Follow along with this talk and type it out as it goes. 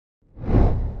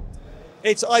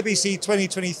It's IBC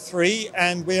 2023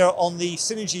 and we are on the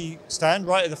Cinegy stand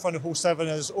right at the front of Hall 7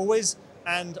 as always,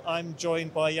 and I'm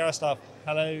joined by Yaroslav.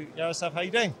 Hello Yaroslav, how are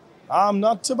you doing? I'm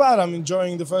not too bad. I'm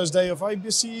enjoying the first day of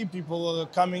IBC. People are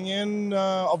coming in.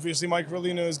 Obviously,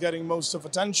 Microlino is getting most of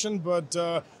attention, but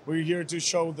we're here to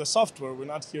show the software. We're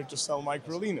not here to sell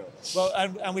Microlino. Well,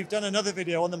 and we've done another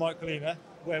video on the Microlino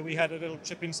where we had a little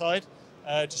chip inside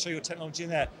to show your technology in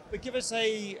there. But give us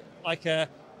an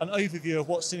overview of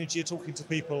what Cinegy are talking to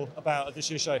people about at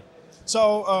this year's show.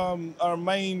 So our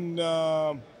main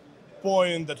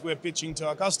point that we're pitching to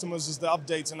our customers is the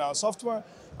updates in our software.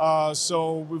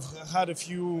 So we've had a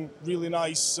few really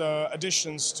nice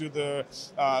additions to the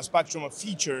spectrum of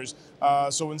features.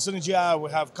 So in Cinegy Air we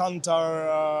have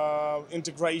Kantar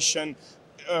integration,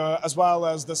 as well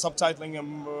as the subtitling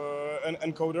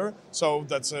encoder. So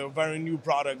that's a very new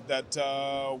product that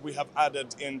we have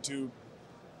added into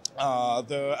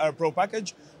the Air Pro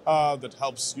package that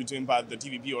helps you to embed the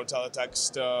TVP or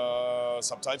teletext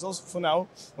subtitles. For now,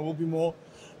 there will be more.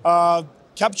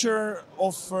 Capture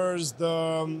offers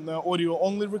the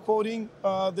audio-only recording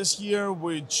this year,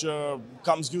 which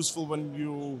comes useful when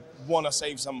you want to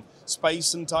save some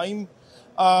space and time.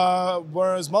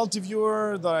 Whereas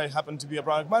Multiviewer, that I happen to be a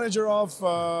product manager of,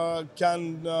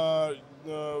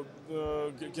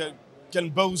 can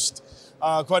boast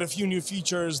quite a few new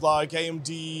features like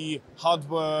AMD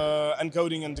hardware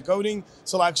encoding and decoding,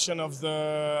 selection of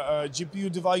the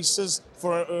GPU devices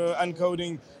for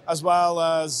encoding, as well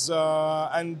as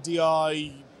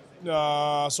NDI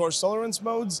source tolerance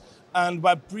modes and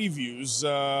web previews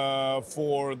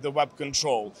for the web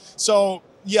control. So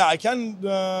yeah, I can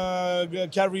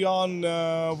carry on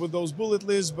with those bullet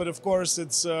lists, but of course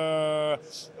it's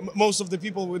most of the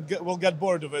people will get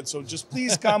bored of it. So just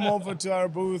please come over to our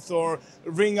booth or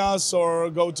ring us or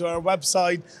go to our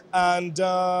website and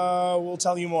we'll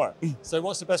tell you more. So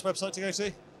what's the best website to go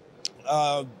to?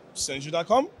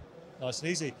 Cinegy.com. Nice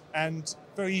and easy, and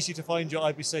very easy to find your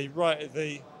IBC right at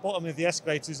the bottom of the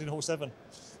escalators in Hall 7.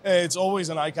 It's always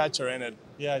an eye catcher in it.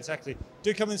 Yeah, exactly.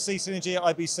 Do come and see Cinegy at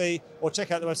IBC, or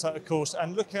check out the website, of course,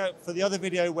 and look out for the other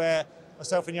video where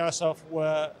myself and Yaroslav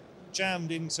were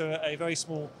jammed into a very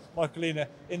small Microlino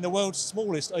in the world's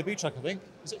smallest OB truck, I think.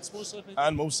 Is it the smallest OB?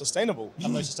 And most sustainable.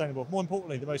 And most sustainable. More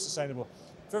importantly, the most sustainable.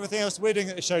 For everything else we're doing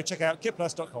at the show, check out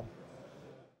kitplus.com.